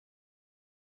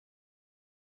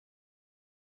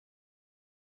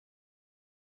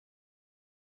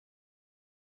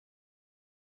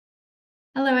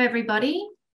Hello, everybody.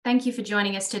 Thank you for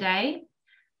joining us today.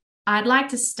 I'd like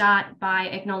to start by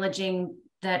acknowledging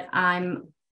that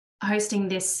I'm hosting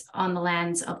this on the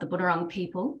lands of the Bunurong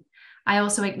people. I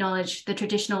also acknowledge the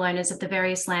traditional owners of the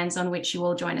various lands on which you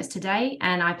all join us today,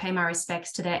 and I pay my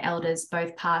respects to their elders,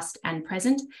 both past and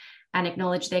present, and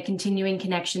acknowledge their continuing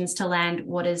connections to land,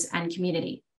 waters, and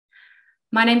community.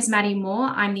 My name's Maddie Moore.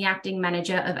 I'm the Acting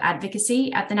Manager of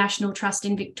Advocacy at the National Trust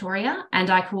in Victoria, and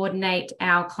I coordinate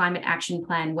our Climate Action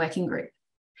Plan Working Group.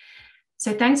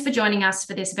 So thanks for joining us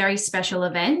for this very special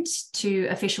event to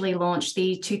officially launch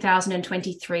the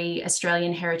 2023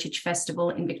 Australian Heritage Festival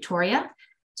in Victoria.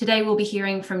 Today we'll be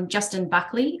hearing from Justin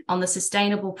Buckley on the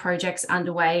sustainable projects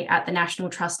underway at the National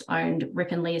Trust-owned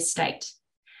Rippon Lea Estate.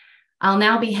 I'll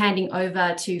now be handing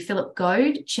over to Philip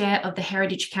Goad, Chair of the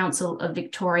Heritage Council of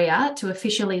Victoria, to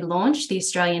officially launch the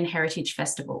Australian Heritage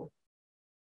Festival.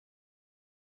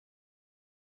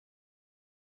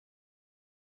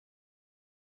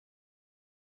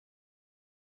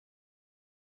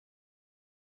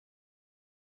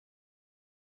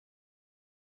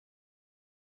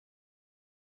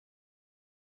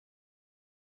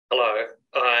 Hello,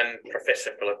 I'm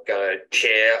Professor Philip Goad,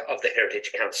 Chair of the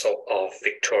Heritage Council of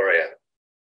Victoria.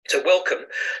 So welcome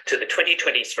to the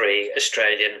 2023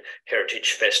 Australian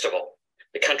Heritage Festival,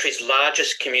 the country's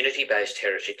largest community-based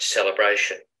heritage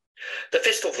celebration. The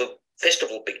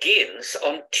festival begins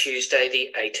on Tuesday,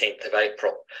 the 18th of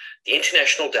April, the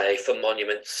International Day for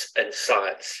Monuments and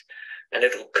Sites, and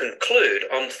it will conclude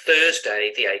on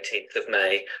Thursday, the 18th of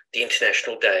May, the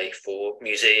International Day for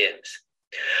Museums.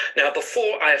 Now,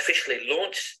 before I officially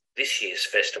launch this year's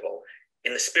festival,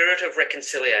 in the spirit of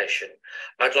reconciliation,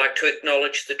 I'd like to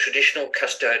acknowledge the traditional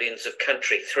custodians of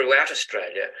country throughout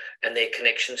Australia and their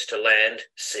connections to land,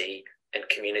 sea, and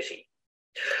community.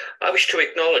 I wish to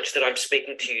acknowledge that I'm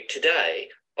speaking to you today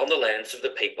on the lands of the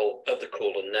people of the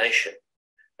Kulin Nation,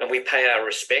 and we pay our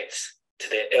respects to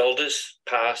their elders,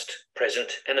 past,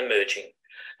 present, and emerging,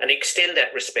 and extend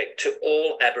that respect to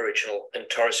all Aboriginal and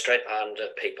Torres Strait Islander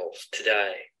peoples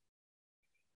today.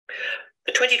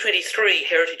 The 2023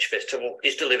 Heritage Festival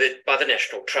is delivered by the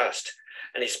National Trust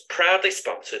and is proudly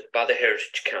sponsored by the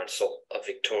Heritage Council of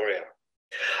Victoria.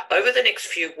 Over the next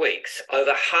few weeks,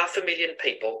 over 500,000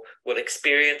 people will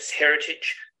experience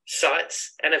heritage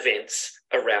sites and events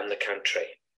around the country.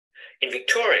 In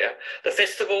Victoria, the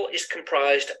festival is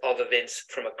comprised of events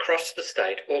from across the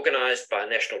state organised by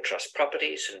National Trust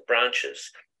properties and branches,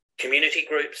 community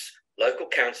groups, local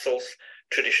councils,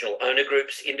 traditional owner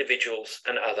groups, individuals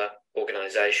and other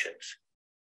organisations.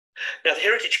 Now, the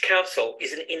Heritage Council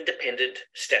is an independent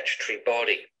statutory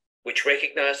body which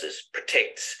recognises,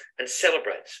 protects and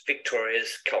celebrates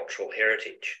Victoria's cultural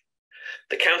heritage.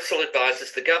 The Council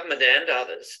advises the government and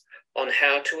others on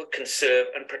how to conserve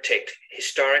and protect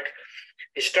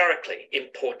historically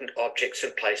important objects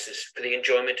and places for the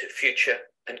enjoyment of future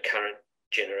and current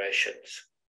generations.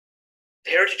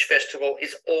 The Heritage Festival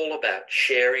is all about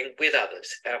sharing with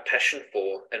others our passion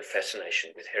for and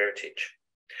fascination with heritage.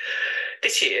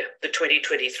 This year, the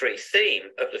 2023 theme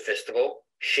of the festival,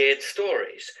 Shared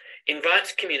Stories,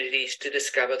 invites communities to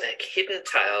discover the hidden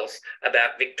tales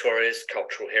about Victoria's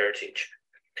cultural heritage.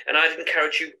 And I'd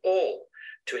encourage you all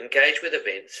to engage with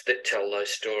events that tell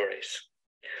those stories.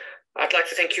 I'd like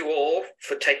to thank you all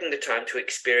for taking the time to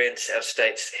experience our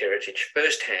state's heritage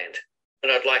firsthand,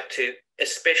 and I'd like to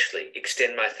especially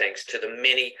extend my thanks to the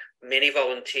many, many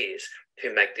volunteers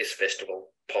who make this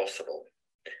festival possible.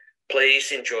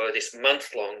 Please enjoy this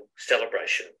month-long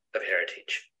celebration of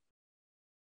heritage.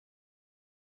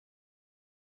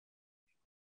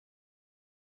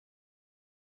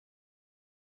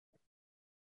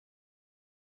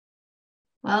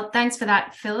 Well, thanks for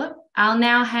that, Philip. I'll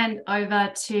now hand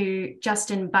over to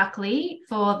Justin Buckley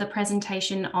for the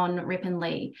presentation on Rippon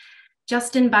Lea.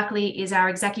 Justin Buckley is our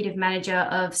Executive Manager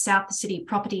of South City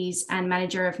Properties and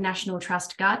Manager of National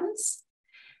Trust Gardens.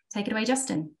 Take it away,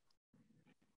 Justin.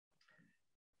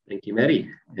 Thank you,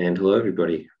 Maddie, and hello,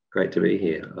 everybody. Great to be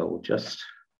here. I will just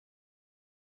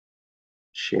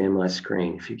share my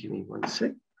screen if you give me one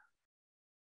sec.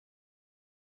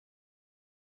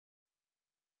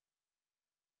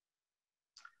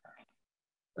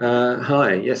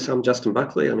 Hi, yes, I'm Justin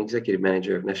Buckley. I'm Executive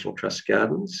Manager of National Trust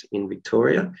Gardens in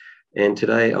Victoria. And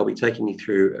today I'll be taking you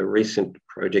through a recent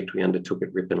project we undertook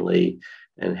at Rippon Lea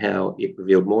and how it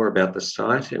revealed more about the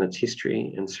site and its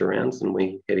history and surrounds than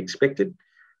we had expected.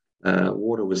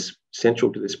 Water was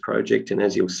central to this project, and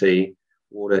as you'll see,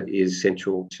 water is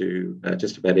central to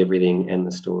just about everything and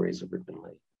the stories of Rippon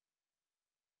Lea.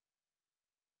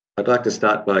 I'd like to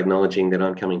start by acknowledging that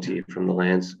I'm coming to you from the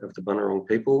lands of the Bunurong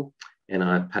people, and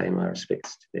I pay my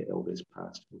respects to their elders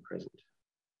past and present.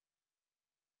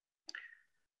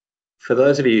 For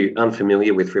those of you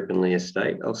unfamiliar with Rippon Lea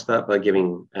Estate, I'll start by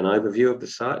giving an overview of the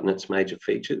site and its major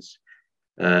features.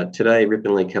 Today,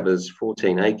 Rippon Lea covers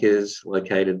 14 acres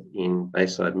located in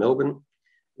Bayside, Melbourne.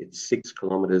 It's 6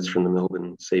 kilometres from the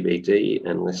Melbourne CBD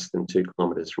and less than 2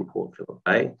 kilometres from Port Phillip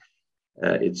Bay.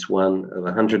 It's one of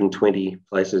 120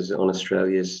 places on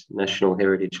Australia's National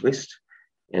Heritage List,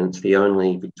 and it's the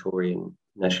only Victorian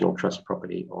National Trust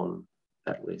property on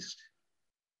that list.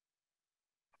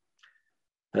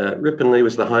 Rippon Lea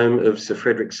was the home of Sir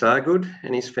Frederick Goad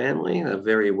and his family, a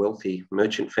very wealthy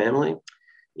merchant family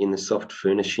in the soft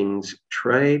furnishings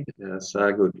trade.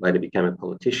 Goad later became a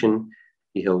politician.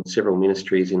 He held several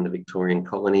ministries in the Victorian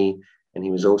colony, and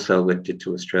he was also elected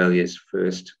to Australia's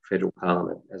first federal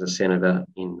parliament as a senator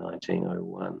in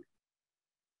 1901.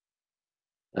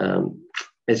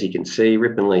 As you can see,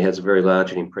 Rippon Lea has a very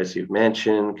large and impressive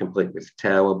mansion, complete with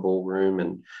tower, ballroom,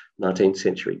 and 19th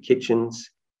century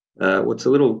kitchens. What's a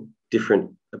little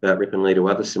different about Rippon Lea to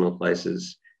other similar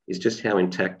places is just how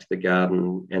intact the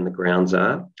garden and the grounds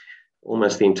are.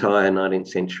 Almost the entire 19th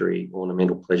century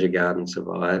ornamental pleasure garden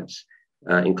survives,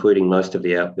 including most of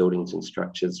the outbuildings and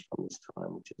structures from this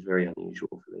time, which is very unusual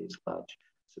for these large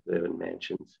suburban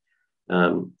mansions.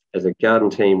 As a garden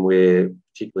team, we're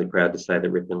particularly proud to say that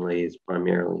Rippon Lea is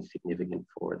primarily significant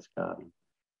for its garden.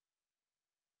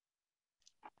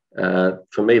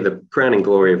 For me, the crowning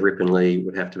glory of Rippon Lea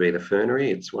would have to be the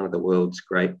fernery. It's one of the world's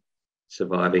great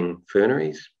surviving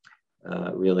ferneries,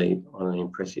 really on an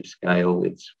impressive scale.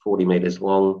 It's 40 metres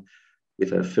long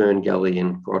with a fern gully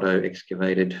and grotto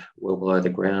excavated well below the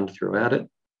ground throughout it.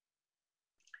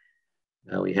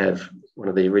 We have one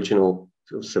of the original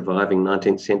sort of surviving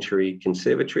 19th century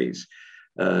conservatories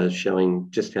showing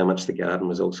just how much the garden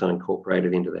was also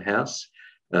incorporated into the house.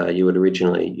 You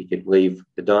could leave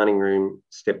the dining room,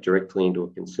 step directly into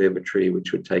a conservatory,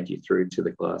 which would take you through to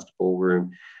the glassed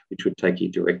ballroom, which would take you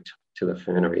direct to the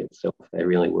fernery itself. They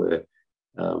really were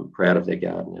proud of their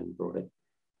garden and brought it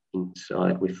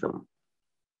inside with them.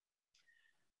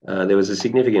 There was a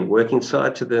significant working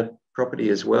side to the property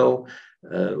as well.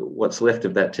 What's left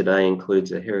of that today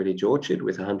includes a heritage orchard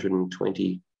with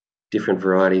 120 different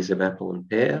varieties of apple and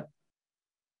pear.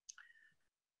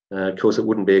 Of course, it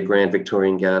wouldn't be a grand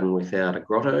Victorian garden without a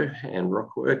grotto and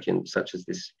rockwork, and such as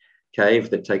this cave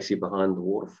that takes you behind the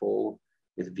waterfall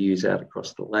with views out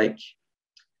across the lake.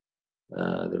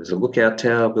 There was a lookout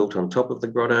tower built on top of the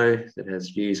grotto that has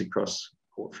views across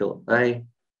Port Phillip Bay.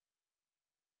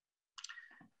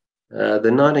 The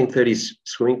 1930s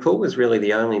swimming pool was really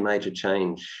the only major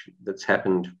change that's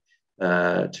happened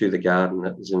to the garden.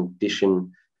 That was an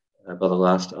addition by the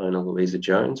last owner, Louisa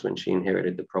Jones, when she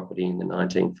inherited the property in the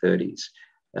 1930s.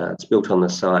 It's built on the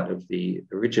site of the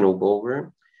original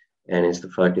ballroom and is the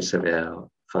focus of our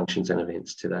functions and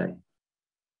events today.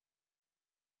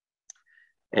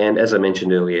 And as I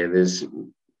mentioned earlier, there's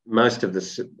most of the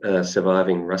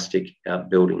surviving rustic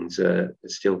outbuildings are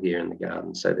still here in the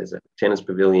garden. So there's a tennis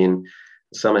pavilion,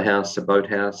 a summer house, a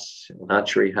boathouse, an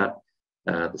archery hut,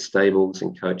 the stables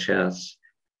and coach house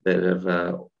that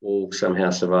have all somehow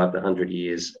survived 100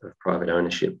 years of private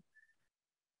ownership.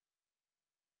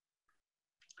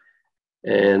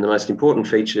 And the most important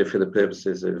feature for the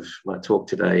purposes of my talk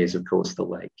today is, of course, the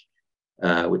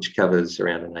lake, which covers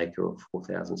around an acre or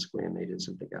 4,000 square metres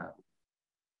of the garden.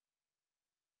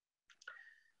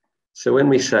 So when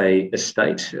we say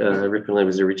estate, Rippon Lea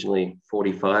was originally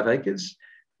 45 acres,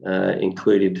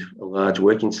 included a large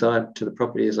working side to the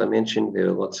property, as I mentioned. There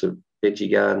were lots of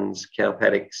veggie gardens, cow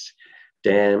paddocks,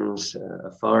 dams,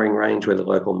 a firing range where the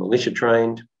local militia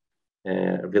trained,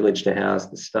 a village to house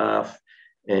the staff,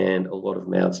 and a lot of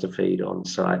mouths to feed on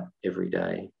site every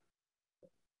day.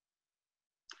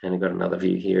 And I've got another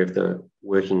view here of the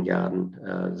working garden.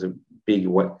 There's a big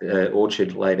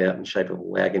orchard laid out in the shape of a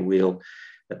wagon wheel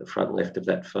at the front left of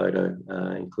that photo,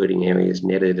 including areas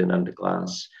netted and under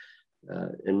glass.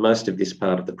 And most of this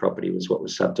part of the property was what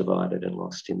was subdivided and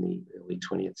lost in the early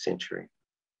 20th century.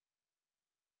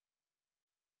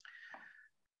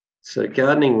 So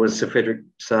gardening was Sir Frederick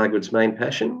Goad's main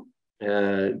passion.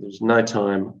 There was no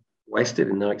time wasted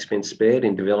and no expense spared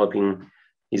in developing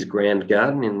his grand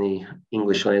garden in the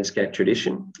English landscape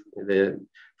tradition. The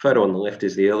photo on the left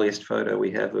is the earliest photo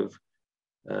we have of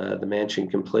the mansion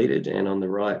completed, and on the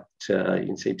right you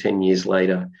can see 10 years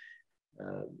later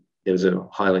there was a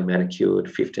highly manicured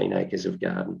 15 acres of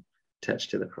garden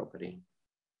attached to the property.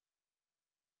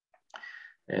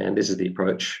 And this is the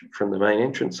approach from the main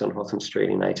entrance on Hotham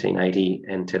Street in 1880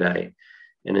 and today.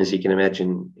 And as you can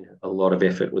imagine, a lot of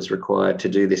effort was required to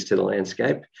do this to the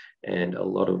landscape, and a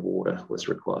lot of water was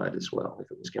required as well if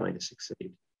it was going to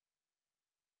succeed.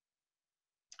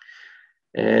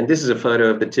 And this is a photo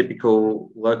of the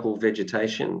typical local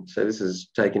vegetation. So this is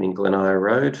taken in Glenire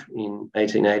Road in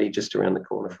 1880, just around the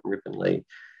corner from Rippon Lea.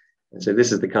 And so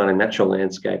this is the kind of natural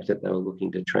landscape that they were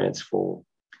looking to transform.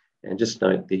 And just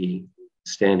note the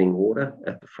standing water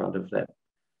at the front of that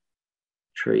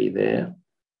tree there.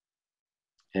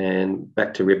 And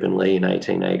back to Rippon Lea in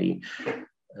 1880.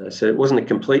 So it wasn't a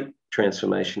complete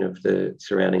transformation of the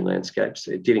surrounding landscapes.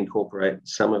 It did incorporate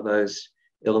some of those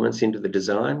elements into the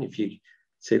design. If you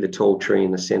see the tall tree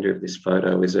in the centre of this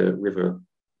photo is a river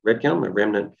red gum, a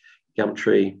remnant gum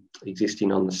tree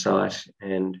existing on the site,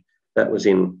 and that was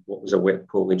in what was a wet,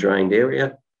 poorly drained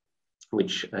area,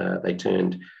 which they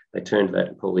turned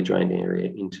that poorly drained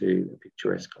area into a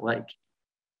picturesque lake.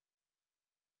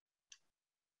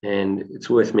 And it's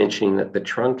worth mentioning that the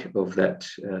trunk of that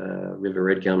river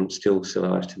red gum still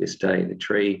survives to this day. The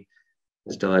tree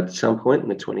has died at some point in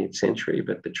the 20th century,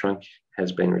 but the trunk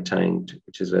has been retained,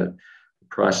 which is a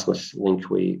priceless link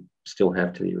we still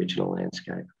have to the original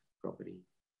landscape property.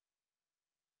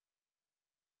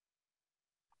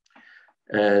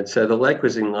 So the lake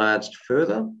was enlarged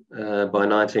further by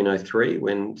 1903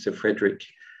 when Sir Frederick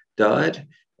died.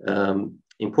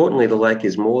 Importantly, the lake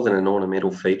is more than an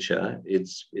ornamental feature.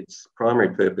 Its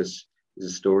primary purpose is a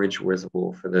storage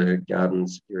reservoir for the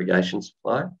garden's irrigation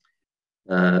supply.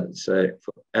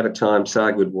 At a time,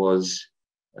 Sir Goad was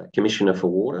Commissioner for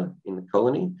Water in the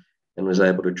colony and was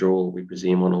able to draw, we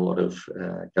presume, on a lot of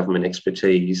government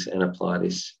expertise and apply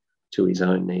this to his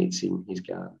own needs in his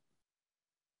garden.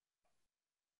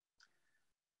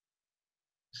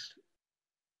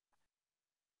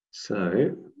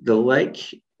 So the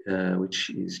lake, which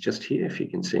is just here, if you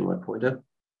can see my pointer.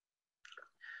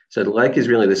 So the lake is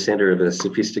really the centre of a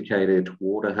sophisticated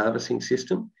water harvesting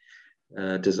system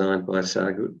designed by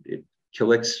Sir Goad. It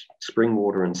collects spring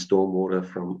water and storm water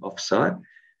from off-site,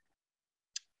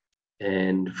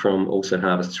 and also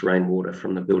harvests rainwater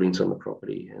from the buildings on the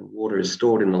property. And water is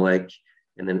stored in the lake,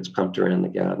 and then it's pumped around the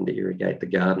garden to irrigate the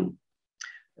garden.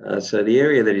 So the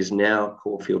area that is now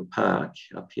Caulfield Park,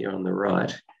 up here on the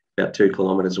right, about 2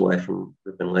 kilometres away from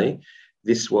Rippon Lea,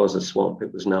 this was a swamp.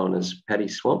 It was known as Paddy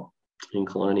Swamp in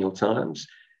colonial times,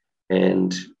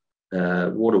 and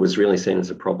water was really seen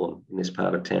as a problem in this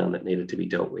part of town that needed to be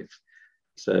dealt with.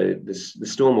 So the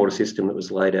stormwater system that was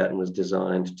laid out and was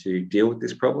designed to deal with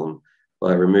this problem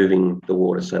by removing the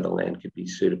water so the land could be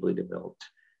suitably developed.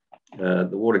 The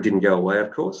water didn't go away,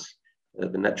 of course.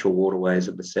 The natural waterways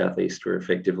of the southeast were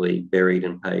effectively buried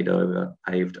and paved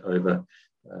over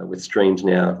with streams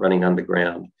now running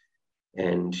underground.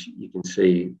 And you can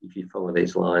see, if you follow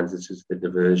these lines, this is the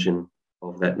diversion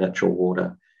of that natural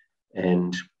water.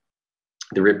 And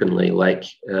the Rippon Lea Lake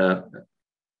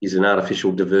is an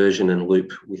artificial diversion and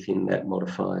loop within that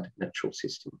modified natural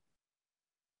system.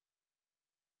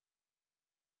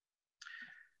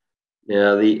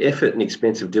 Now, the effort and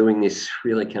expense of doing this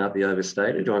really can't be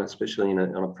overstated, especially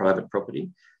on a private property.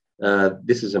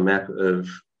 This is a map of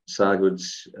Sir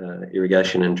Goad's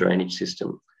irrigation and drainage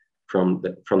system from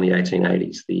the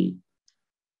 1880s. The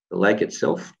lake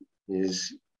itself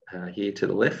is here to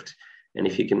the left, and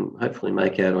if you can hopefully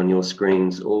make out on your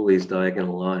screens all these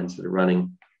diagonal lines that are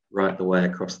running right the way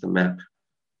across the map.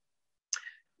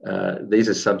 These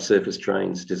are subsurface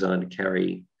drains designed to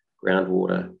carry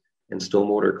groundwater and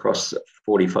stormwater across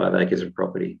 45 acres of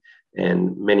property,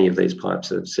 and many of these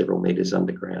pipes are several metres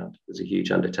underground. It was a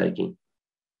huge undertaking.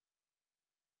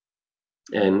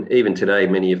 And even today,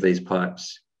 many of these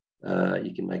pipes,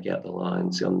 you can make out the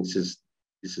lines on. This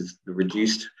is the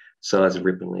reduced size of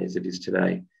Rippon Lea as it is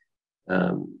today.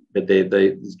 But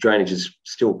the drainage is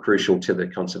still crucial to the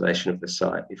conservation of the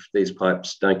site. If these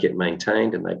pipes don't get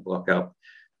maintained and they block up,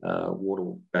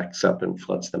 water backs up and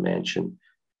floods the mansion.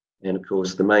 And of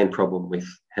course, the main problem with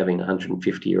having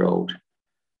 150-year-old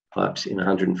pipes in a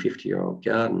 150-year-old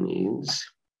garden is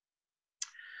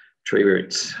tree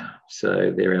roots.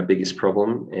 So they're our biggest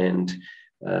problem, and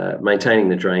maintaining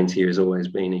the drains here has always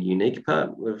been a unique part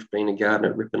of being a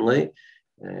gardener at Rippon Lea,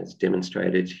 as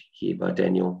demonstrated here by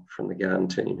Daniel from the garden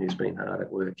team, who's been hard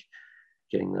at work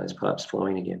getting those pipes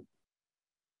flowing again.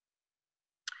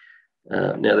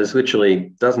 Now, there's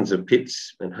literally dozens of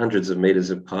pits and hundreds of metres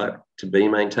of pipe to be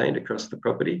maintained across the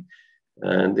property.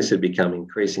 And this has become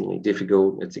increasingly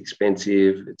difficult. It's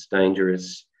expensive, it's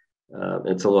dangerous.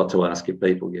 It's a lot to ask of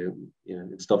people.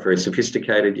 It's not very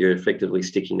sophisticated. You're effectively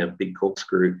sticking a big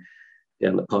corkscrew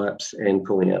down the pipes and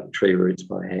pulling out the tree roots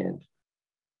by hand.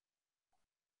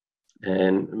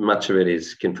 And much of it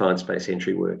is confined space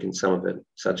entry work, and some of it,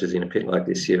 such as in a pit like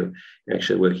this, you're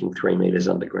actually working 3 metres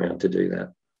underground to do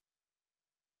that.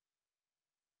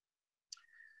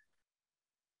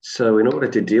 So in order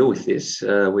to deal with this,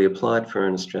 we applied for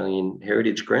an Australian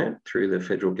Heritage Grant through the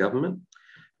federal government.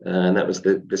 And that was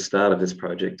the start of this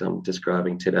project I'm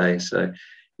describing today. So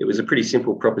it was a pretty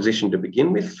simple proposition to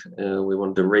begin with. We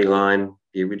wanted to reline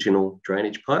the original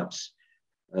drainage pipes.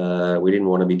 We didn't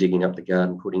want to be digging up the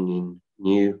garden, putting in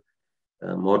new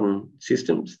modern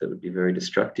systems that would be very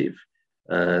destructive.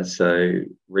 So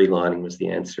relining was the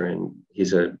answer. And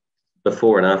here's a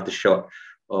before and after shot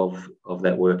of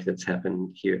that work that's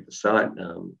happened here at the site.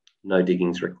 No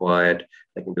diggings required.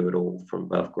 They can do it all from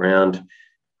above ground.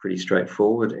 Pretty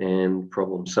straightforward and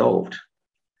problem solved.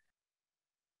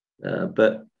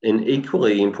 But an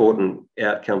equally important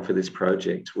outcome for this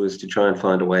project was to try and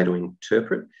find a way to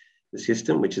interpret the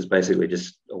system, which is basically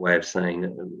just a way of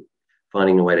saying,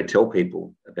 finding a way to tell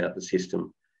people about the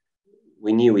system.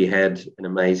 We knew we had an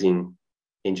amazing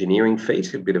engineering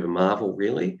feat, a bit of a marvel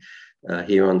really,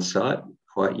 here on site,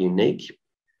 quite unique,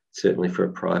 certainly for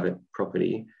a private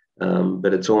property,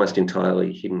 but it's almost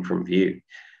entirely hidden from view.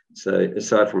 So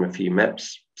aside from a few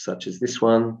maps, such as this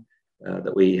one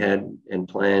that we had, and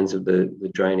plans of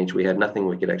the drainage, we had nothing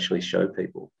we could actually show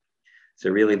people. So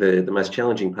really the most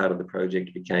challenging part of the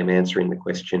project became answering the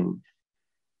question,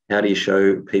 how do you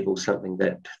show people something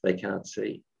that they can't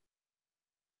see?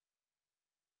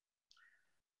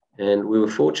 And we were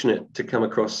fortunate to come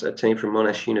across a team from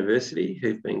Monash University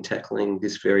who've been tackling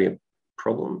this very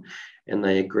problem, and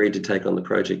they agreed to take on the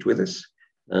project with us.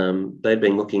 They'd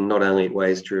been looking not only at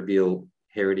ways to reveal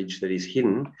heritage that is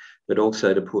hidden, but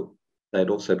also they'd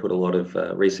also put a lot of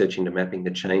research into mapping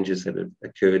the changes that have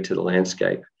occurred to the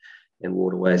landscape and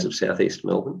waterways of southeast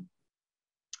Melbourne.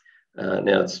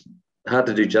 Now, it's hard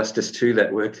to do justice to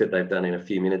that work that they've done in a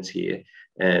few minutes here,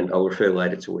 and I'll refer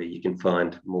later to where you can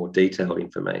find more detailed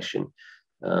information.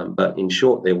 But in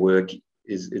short, their work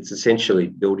it's essentially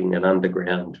building an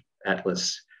underground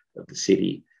atlas of the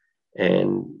city,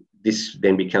 and this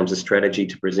then becomes a strategy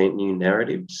to present new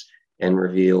narratives and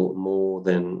reveal more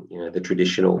than the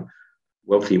traditional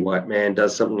wealthy white man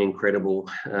does something incredible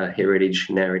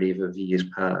heritage narrative of years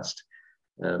past.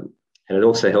 And it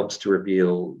also helps to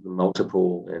reveal the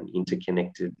multiple and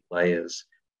interconnected layers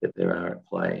that there are at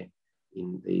play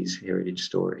in these heritage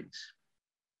stories.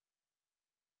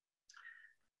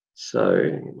 So,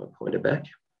 get my pointer back.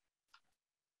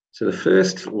 So the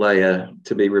first layer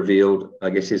to be revealed, I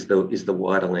guess, is the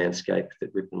wider landscape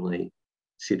that Rippon Lea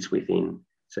sits within.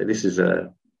 So this is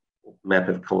a map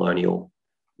of colonial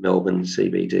Melbourne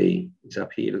CBD. It's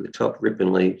up here to the top.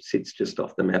 Rippon Lea sits just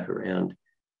off the map around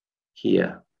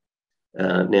here.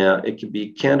 Now, it can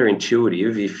be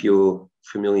counterintuitive if you're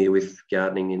familiar with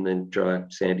gardening in the dry,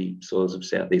 sandy soils of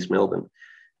southeast Melbourne,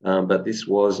 but this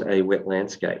was a wet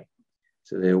landscape.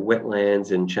 So there are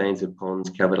wetlands and chains of ponds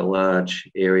covered a large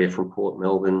area from Port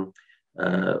Melbourne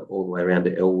all the way around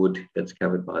to Elwood that's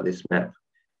covered by this map.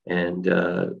 And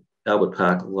Albert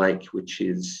Park Lake, which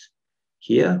is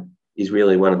here, is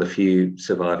really one of the few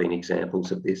surviving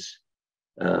examples of this.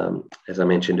 As I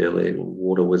mentioned earlier,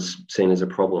 water was seen as a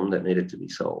problem that needed to be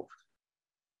solved.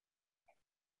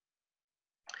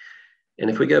 And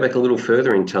if we go back a little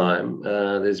further in time,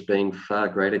 there's been far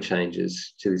greater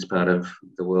changes to this part of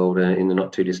the world in the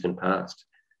not too distant past.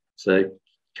 So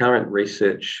current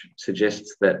research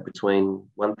suggests that between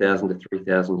 1,000 to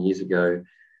 3,000 years ago,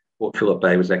 Port Phillip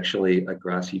Bay was actually a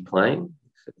grassy plain.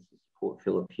 So this is Port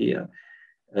Phillip here,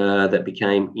 that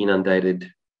became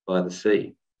inundated by the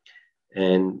sea.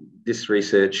 And this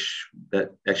research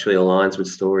that actually aligns with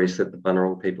stories that the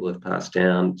Bunurong people have passed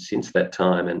down since that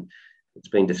time, and it's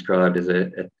been described as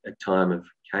a time of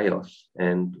chaos.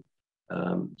 And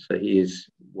so here's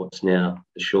what's now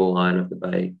the shoreline of the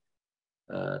bay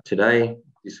today.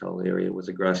 This whole area was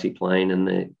a grassy plain, and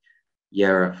the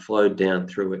Yarra flowed down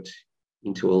through it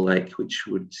into a lake which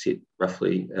would sit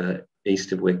roughly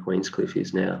east of where Queenscliff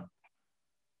is now.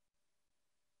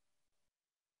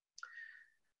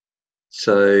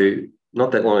 So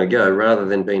not that long ago, rather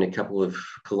than being a couple of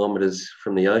kilometres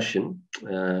from the ocean,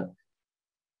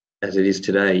 as it is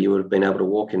today, you would have been able to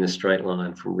walk in a straight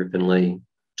line from Rippon Lea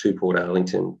to Port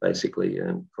Arlington, basically,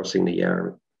 crossing the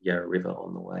Yarra River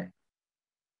on the way.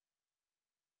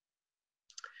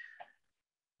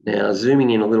 Now, zooming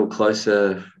in a little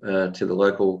closer to the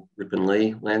local Rippon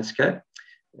Lea landscape,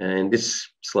 and this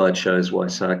slide shows why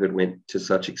Sargood went to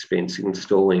such expense in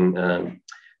installing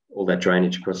all that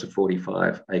drainage across a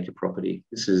 45-acre property.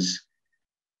 This is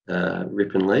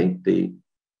Rippon Lea. The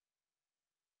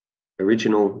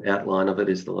original outline of it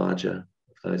is the larger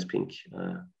those pink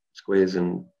squares,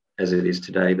 and as it is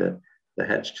today, the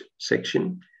hatched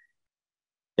section.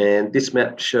 And this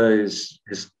map shows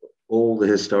all the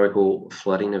historical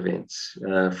flooding events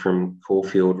from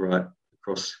Caulfield right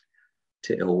across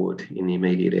to Elwood in the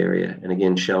immediate area, and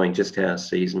again showing just how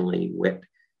seasonally wet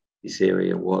this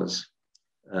area was.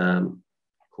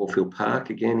 Caulfield Park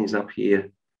again is up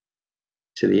here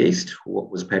to the east, what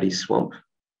was Paddy's Swamp,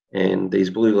 and these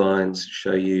blue lines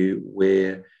show you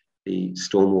where the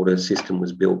stormwater system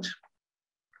was built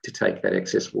to take that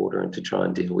excess water and to try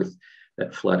and deal with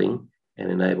that flooding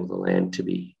and enable the land to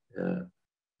be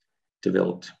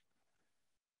developed.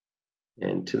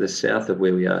 And to the south of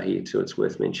where we are here too, it's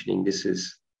worth mentioning, this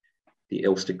is the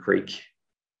Elster Creek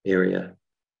area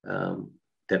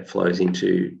that flows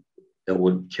into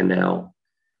Elwood Canal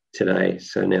today.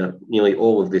 So now nearly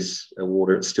all of this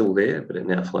water, it's still there, but it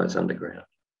now flows underground.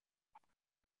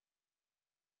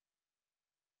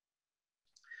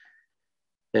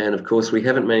 And of course, we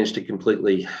haven't managed to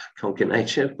completely conquer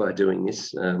nature by doing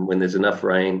this. When there's enough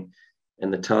rain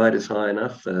and the tide is high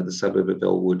enough, the suburb of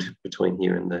Elwood between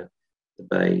here and the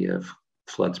bay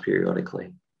floods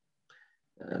periodically.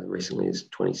 Recently as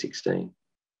 2016.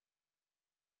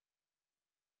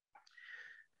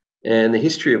 And the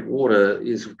history of water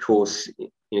is, of course,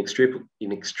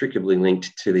 inextricably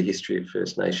linked to the history of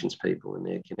First Nations people and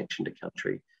their connection to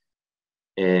country.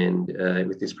 And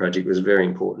with this project, it was very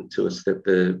important to us that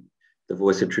the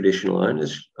voice of traditional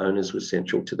owners was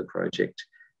central to the project.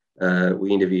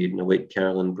 We interviewed Nawit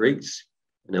Carolyn Briggs,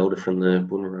 an elder from the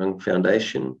Bunurong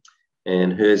Foundation,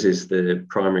 and hers is the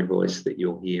primary voice that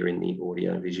you'll hear in the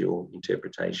audio and visual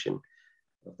interpretation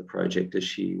of the project as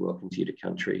she welcomes you to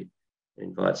country and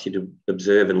invites you to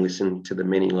observe and listen to the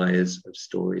many layers of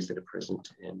stories that are present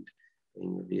and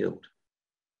being revealed.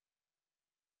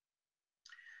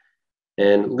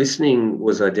 And listening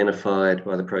was identified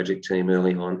by the project team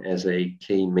early on as a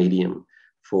key medium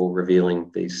for revealing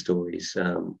these stories,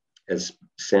 as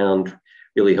sound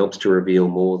really helps to reveal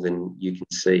more than you can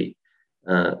see.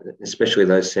 Especially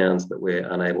those sounds that we're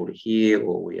unable to hear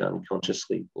or we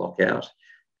unconsciously block out.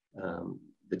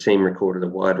 The team recorded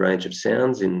a wide range of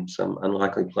sounds in some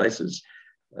unlikely places.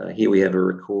 Here we have a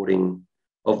recording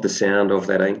of the sound of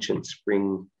that ancient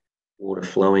spring water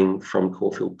flowing from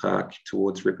Caulfield Park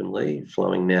towards Rippon Lea,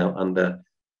 flowing now under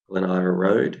Glen Ira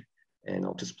Road. And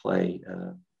I'll just play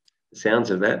the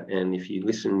sounds of that. And if you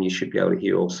listen, you should be able to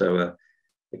hear also an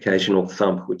occasional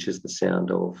thump, which is the sound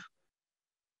of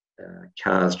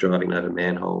cars driving over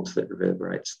manholes that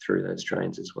reverberates through those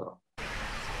drains as well.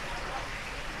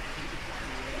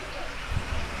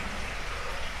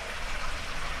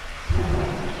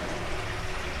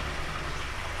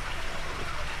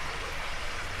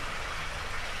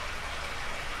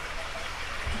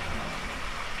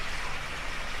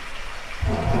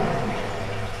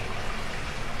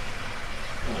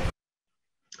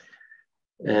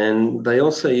 And they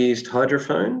also used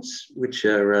hydrophones, which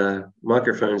are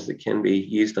microphones that can be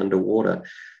used underwater.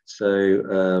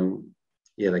 So,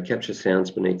 yeah, they capture sounds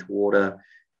beneath water.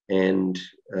 And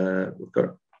we've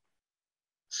got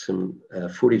some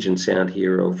footage and sound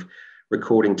here of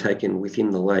recording taken within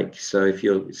the lake. So if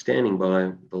you're standing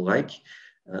by the lake,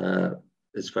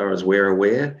 as far as we're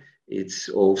aware, it's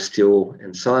all still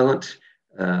and silent.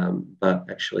 But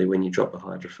actually, when you drop a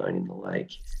hydrophone in the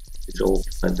lake, it's all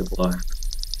kinds of life.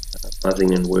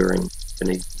 Buzzing and whirring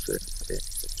beneath the surface there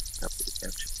that help with the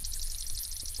capture.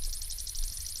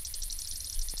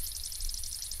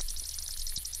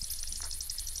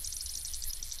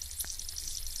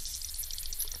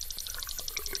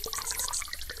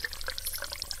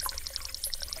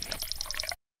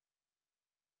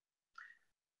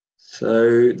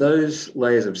 So those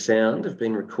layers of sound have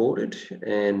been recorded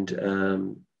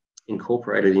and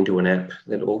incorporated into an app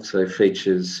that also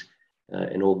features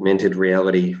an augmented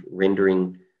reality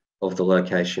rendering of the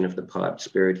location of the pipes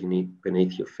buried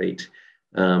beneath your feet.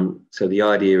 So the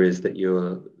idea is that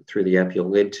through the app, you're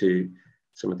led to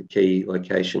some of the key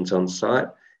locations on site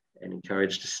and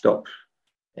encouraged to stop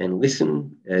and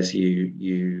listen as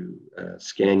you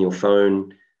scan your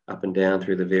phone up and down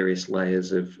through the various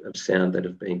layers of sound that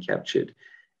have been captured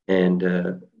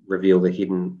and reveal the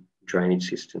hidden drainage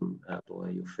system below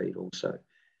your feet also.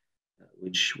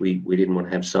 Which we didn't want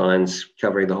to have signs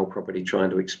covering the whole property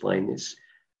trying to explain this.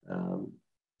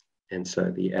 And so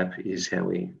the app is how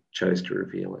we chose to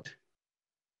reveal it.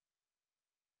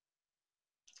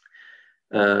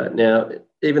 Now,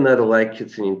 even though the lake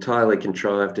is an entirely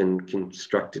contrived and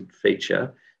constructed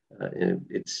feature,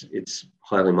 it's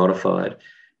highly modified.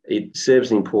 It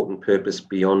serves an important purpose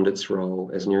beyond its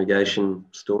role as an irrigation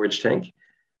storage tank.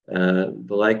 The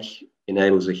lake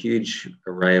enables a huge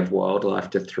array of wildlife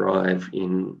to thrive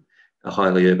in a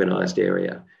highly urbanised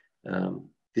area.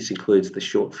 This includes the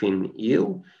short fin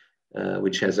eel,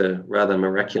 which has a rather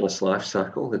miraculous life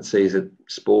cycle that sees it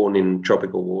spawn in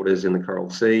tropical waters in the Coral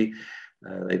Sea.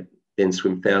 They then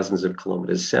swim thousands of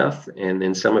kilometres south, and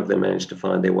then some of them manage to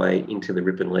find their way into the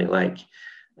Rippon Lea Lake.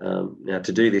 Now,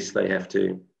 to do this, they have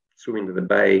to swim into the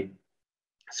bay,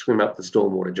 swim up the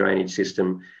stormwater drainage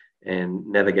system, and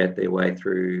navigate their way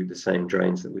through the same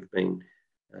drains that we've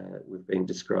been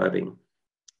describing.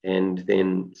 And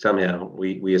then somehow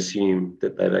we assume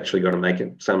that they've actually got to make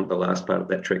it the last part of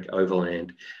that trek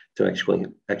overland to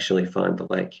actually find the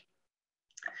lake.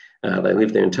 They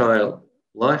live their entire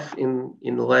life in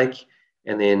the lake,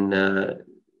 and then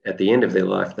at the end of their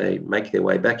life, they make their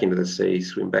way back into the sea,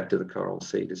 swim back to the Coral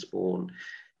Sea to spawn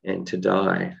and to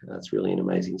die. It's really an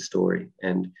amazing story.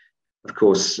 And of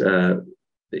course, the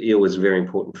eel is a very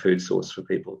important food source for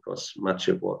people across much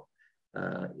of what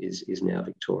is now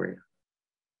Victoria.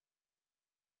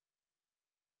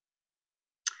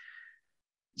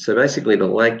 So basically, the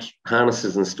lake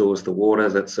harnesses and stores the water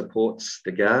that supports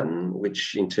the garden,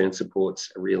 which in turn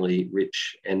supports a really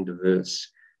rich and diverse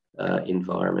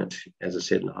environment, as I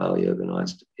said, in a highly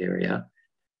urbanised area.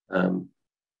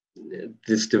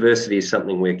 This diversity is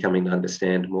something we're coming to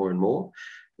understand more and more.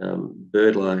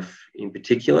 Bird life in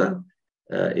particular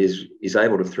is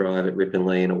able to thrive at Rippon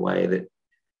Lea in a way that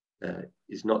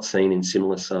is not seen in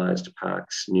similar sized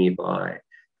parks nearby.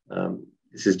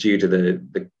 This is due to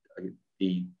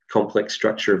the complex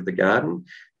structure of the garden.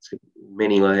 It's got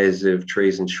many layers of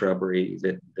trees and shrubbery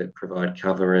that provide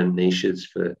cover and niches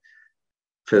for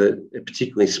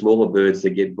particularly smaller birds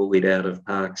that get bullied out of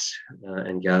parks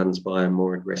and gardens by a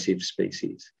more aggressive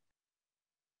species.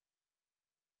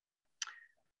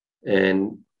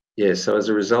 And yeah, so as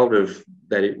a result of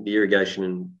that, the irrigation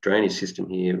and drainage system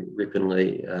here, Rippon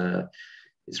Lea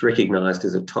is recognised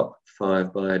as a top 5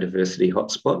 biodiversity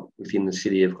hotspot within the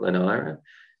city of Glen Eira.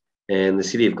 And the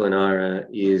city of Glen Eira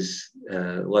is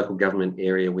a local government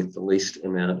area with the least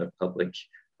amount of public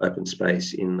open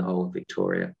space in the whole of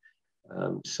Victoria.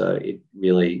 So it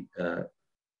really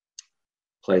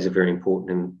plays a very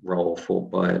important role for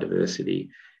biodiversity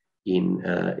in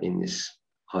this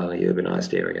highly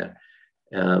urbanised area.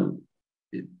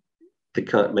 The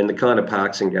kind of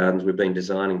parks and gardens we've been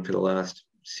designing for the last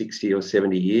 60 or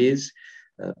 70 years,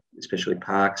 especially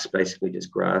parks, basically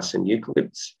just grass and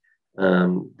eucalypts.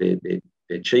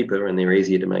 They're cheaper and they're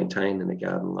easier to maintain than a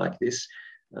garden like this,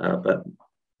 but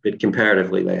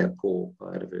comparatively they have poor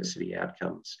biodiversity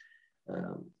outcomes.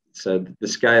 So the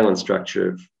scale and structure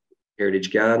of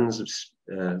heritage gardens,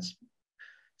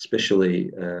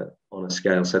 especially on a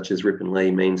scale such as Rippon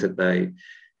Lea, means that they're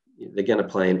going to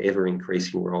play an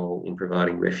ever-increasing role in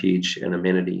providing refuge and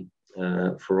amenity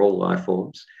for all life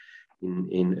forms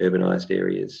in urbanised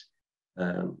areas.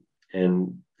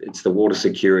 And it's the water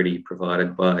security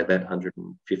provided by that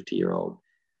 150-year-old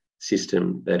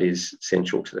system that is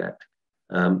central to that.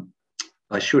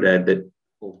 I should add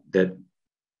that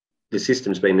the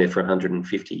system's been there for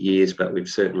 150 years, but we've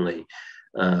certainly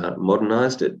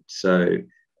modernised it. So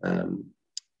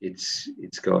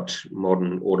it's got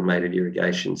modern automated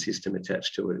irrigation system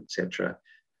attached to it, etc.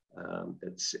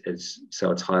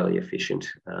 So it's highly efficient.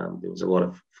 There was a lot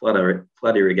of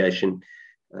flood irrigation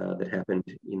that happened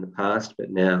in the past, but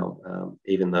now,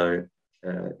 even though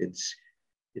it's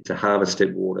a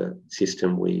harvested water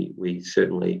system, we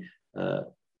certainly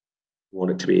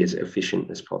want it to be as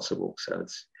efficient as possible. So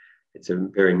it's a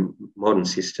very modern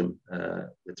system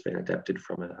that's been adapted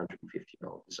from a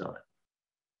 150-year-old design.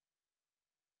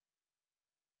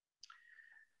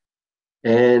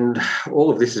 And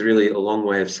all of this is really a long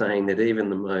way of saying that even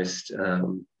the most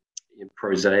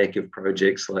prosaic of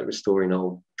projects like restoring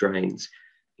old drains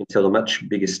can tell a much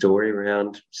bigger story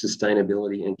around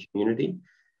sustainability and community.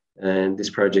 And this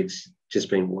project's just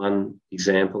been one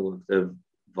example of the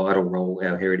vital role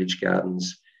our heritage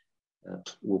gardens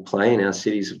will play in our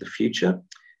cities of the future.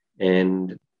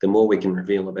 And the more we can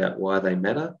reveal about why they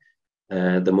matter,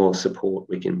 the more support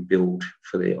we can build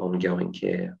for their ongoing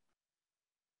care.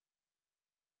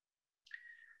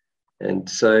 And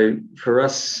so for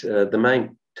us, the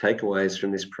main takeaways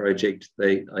from this project,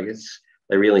 they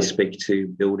really speak to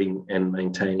building and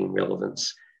maintaining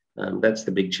relevance. That's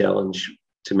the big challenge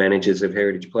to managers of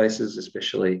heritage places,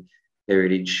 especially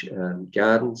heritage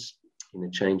gardens in a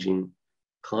changing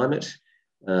climate.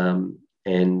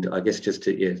 And I guess just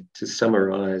to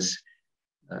summarise,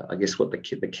 I guess what the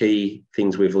key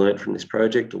things we've learned from this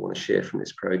project or want to share from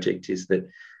this project is that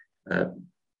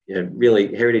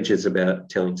really heritage is about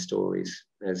telling stories,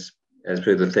 as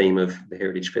per the theme of the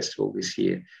Heritage Festival this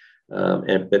year.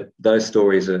 But those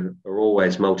stories are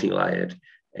always multi-layered,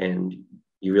 and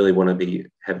you really want to be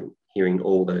hearing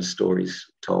all those stories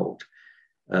told.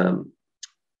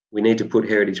 We need to put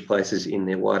heritage places in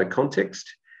their wider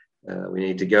context. We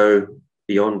need to go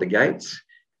beyond the gates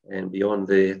and beyond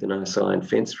the nice iron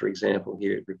fence, for example,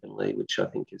 here at Rippon Lea, which I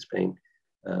think has been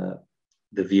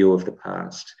the view of the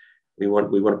past. We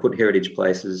want to put heritage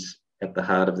places at the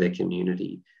heart of their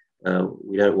community.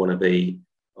 We don't want to be,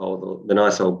 the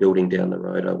nice old building down the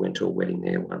road, I went to a wedding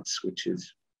there once, which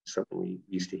is something we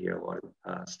used to hear a lot in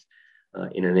the past.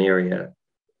 In an area,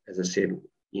 as I said,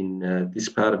 in this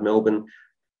part of Melbourne,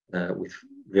 with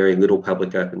very little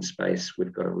public open space,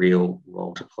 we've got a real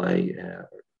role to play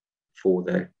for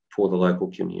the local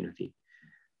community.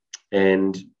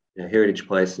 And heritage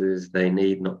places, they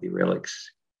need not be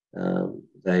relics.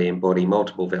 They embody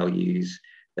multiple values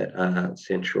that are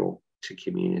central to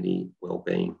community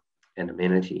wellbeing and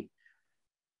amenity.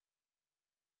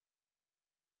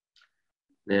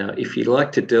 Now, if you'd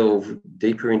like to delve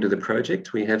deeper into the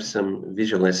project, we have some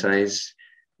visual essays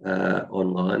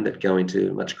online that go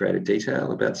into much greater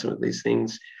detail about some of these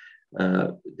things.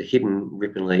 The hidden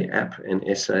Rippon Lea app and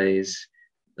essays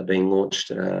are being launched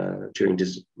during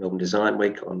Melbourne Design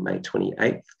Week on May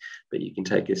 28th, but you can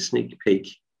take a sneak peek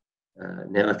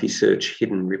now. If you search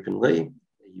Hidden Rippon Lea,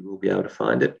 you will be able to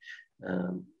find it.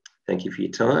 Thank you for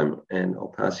your time, and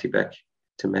I'll pass you back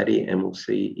to Maddie, and we'll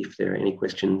see if there are any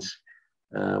questions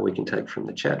we can take from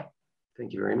the chat.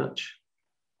 Thank you very much.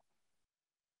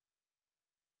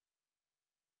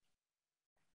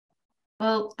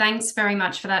 Well, thanks very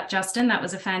much for that, Justin. That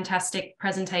was a fantastic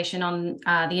presentation on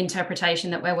the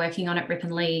interpretation that we're working on at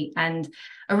Rippon Lea, and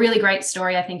a really great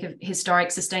story, I think, of historic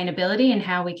sustainability and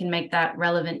how we can make that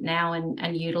relevant now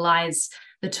and utilise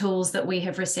the tools that we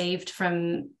have received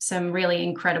from some really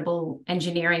incredible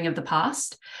engineering of the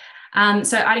past.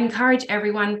 So I'd encourage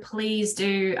everyone, please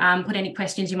do put any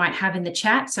questions you might have in the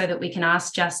chat so that we can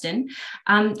ask Justin.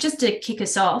 Just to kick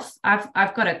us off,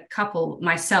 I've got a couple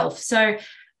myself. So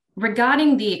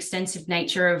regarding the extensive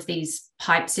nature of these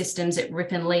pipe systems at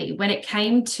Rippon Lea, when it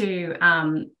came to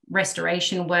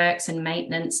restoration works and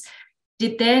maintenance,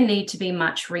 did there need to be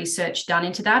much research done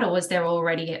into that, or was there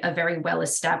already a very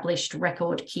well-established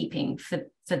record keeping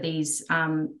for these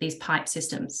pipe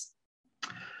systems?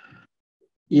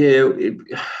 Yeah,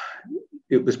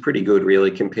 it was pretty good,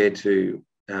 really, compared to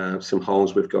some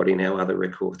holes we've got in our other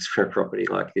records for a property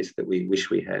like this that we wish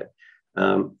we had.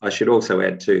 I should also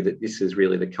add too that this is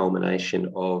really the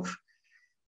culmination of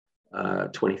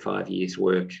 25 years'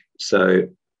 work. So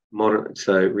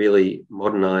really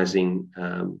modernising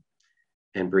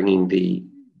and bringing the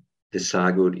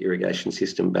Sargood irrigation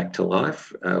system back to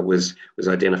life was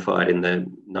identified in the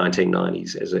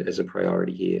 1990s as a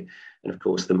priority here, and of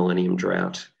course the Millennium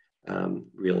Drought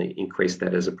really increased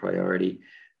that as a priority.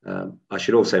 I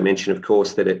should also mention, of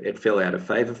course, that it fell out of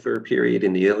favour for a period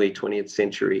in the early 20th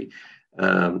century.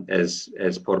 As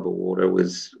potable water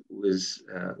was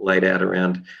laid out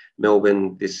around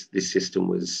Melbourne, this system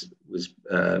was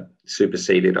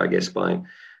superseded, I guess, by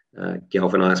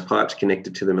galvanised pipes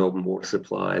connected to the Melbourne water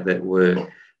supply that were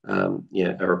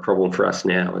are a problem for us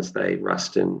now as they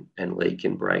rust and leak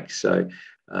and break. So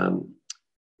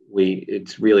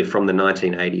it's really from the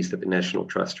 1980s that the National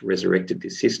Trust resurrected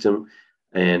this system,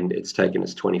 and it's taken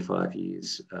us 25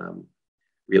 years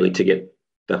really to get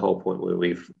the whole point where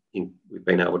we've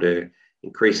been able to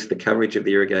increase the coverage of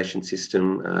the irrigation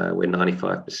system. We're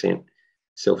 95%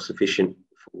 self-sufficient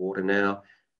for water now,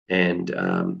 and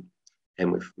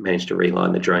we've managed to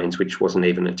reline the drains, which wasn't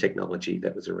even a technology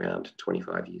that was around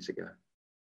 25 years ago.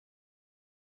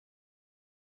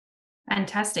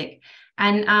 Fantastic.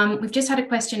 And we've just had a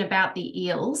question about the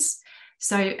eels.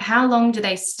 So how long do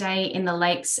they stay in the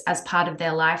lakes as part of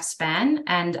their lifespan?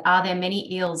 And are there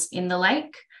many eels in the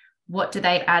lake? What do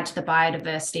they add to the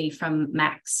biodiversity from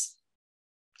Max?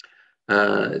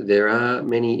 There are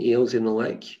many eels in the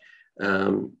lake.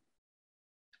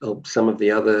 Some of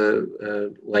the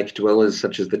other lake dwellers,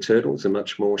 such as the turtles, are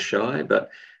much more shy, but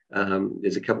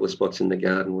there's a couple of spots in the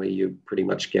garden where you're pretty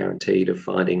much guaranteed of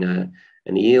finding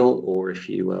an eel, or if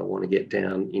you want to get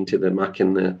down into the muck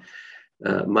and the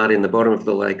mud in the bottom of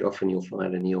the lake, often you'll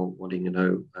find an eel wanting to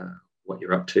know what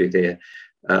you're up to there.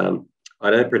 I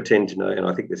don't pretend to know, and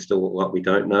I think there's still a lot we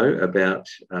don't know about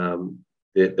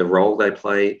the role they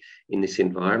play in this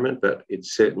environment, but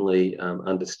it's certainly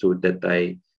understood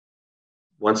that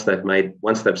once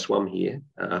they've swum here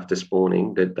after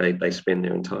spawning, that they spend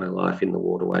their entire life in the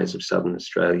waterways of southern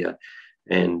Australia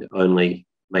and only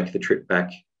make the trip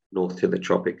back north to the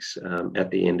tropics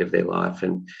at the end of their life.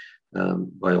 And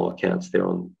by all accounts, they're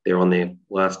on their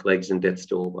last legs and death's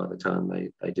door by the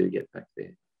time they do get back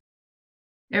there.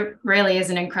 It really is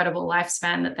an incredible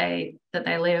lifespan that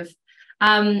they live.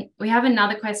 We have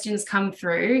another question's come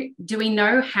through. Do we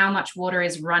know how much water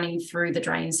is running through the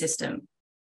drain system?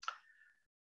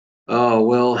 Oh,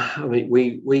 well, I mean,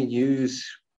 we use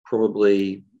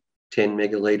probably 10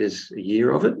 megalitres a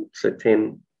year of it, so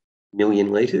 10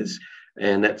 million litres,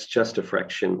 and that's just a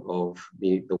fraction of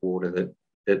the water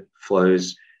that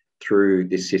flows through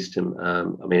this system.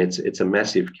 I mean, it's a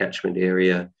massive catchment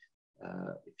area.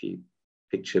 If you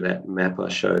picture that map I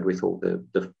showed with all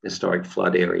the historic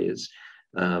flood areas,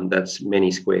 that's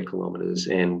many square kilometres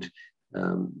and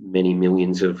many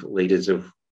millions of litres of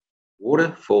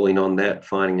water falling on that,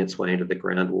 finding its way into the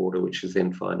groundwater, which is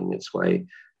then finding its way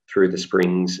through the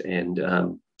springs. And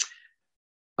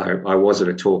I was at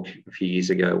a talk a few years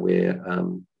ago where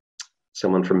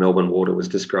someone from Melbourne Water was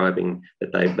describing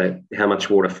that how much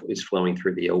water is flowing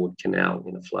through the Elwood Canal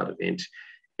in a flood event.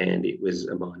 And it was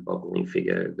a mind-boggling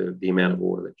figure. The amount of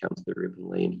water that comes through Rippon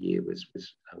Lea in a year was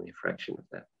only a fraction of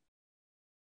that.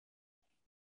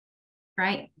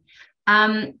 Great.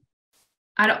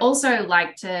 I'd also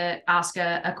like to ask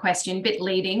a question, a bit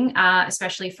leading,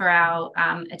 especially for our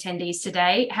attendees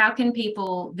today. How can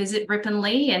people visit Rippon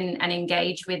Lea and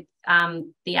engage with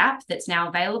the app that's now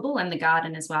available and the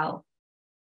garden as well?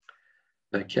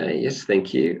 Okay, yes,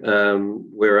 thank you.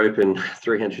 We're open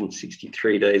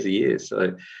 363 days a year,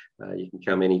 so you can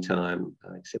come anytime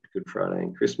except Good Friday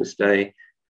and Christmas Day.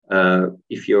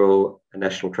 If you're a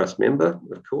National Trust member,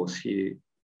 of course, you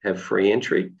have free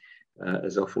entry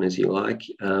as often as you like,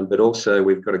 but also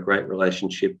we've got a great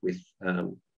relationship with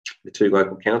the two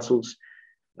local councils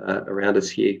around us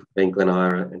here, being Glen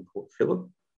Eira and Port Phillip.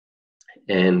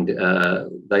 And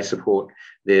they support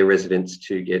their residents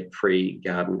to get free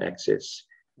garden access,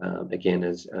 again,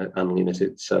 as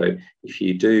unlimited. So if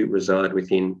you do reside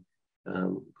within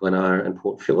Glen Eira and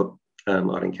Port Phillip,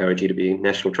 I'd encourage you to be a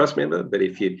National Trust member, but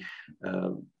if you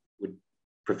would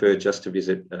prefer just to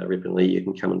visit Rippon Lea, you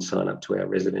can come and sign up to our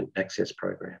resident access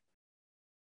program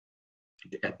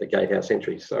at the gatehouse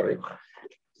entry. Sorry,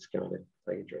 just going to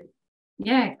take a drink.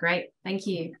 Yeah, great. Thank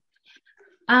you.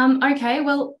 Okay,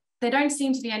 well, there don't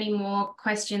seem to be any more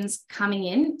questions coming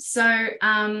in. So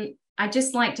I'd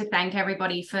just like to thank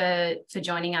everybody for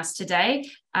joining us today.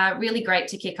 Really great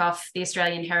to kick off the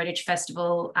Australian Heritage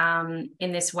Festival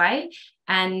in this way.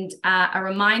 And a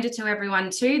reminder to everyone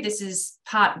too, this is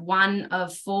part 1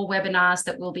 of 4 webinars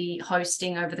that we'll be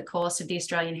hosting over the course of the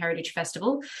Australian Heritage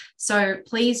Festival. So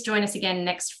please join us again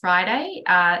next Friday,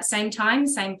 same time,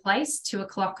 same place, 2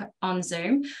 o'clock on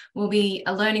Zoom. We'll be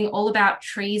learning all about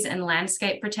trees and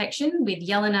landscape protection with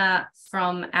Jelena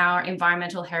from our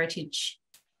Environmental Heritage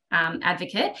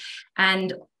Advocate,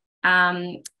 and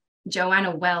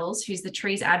Joanna Wells, who's the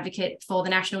trees advocate for the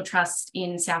National Trust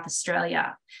in South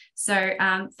Australia. So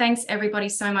thanks everybody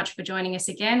so much for joining us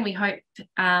again. We hope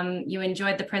you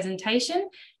enjoyed the presentation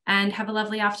and have a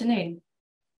lovely afternoon.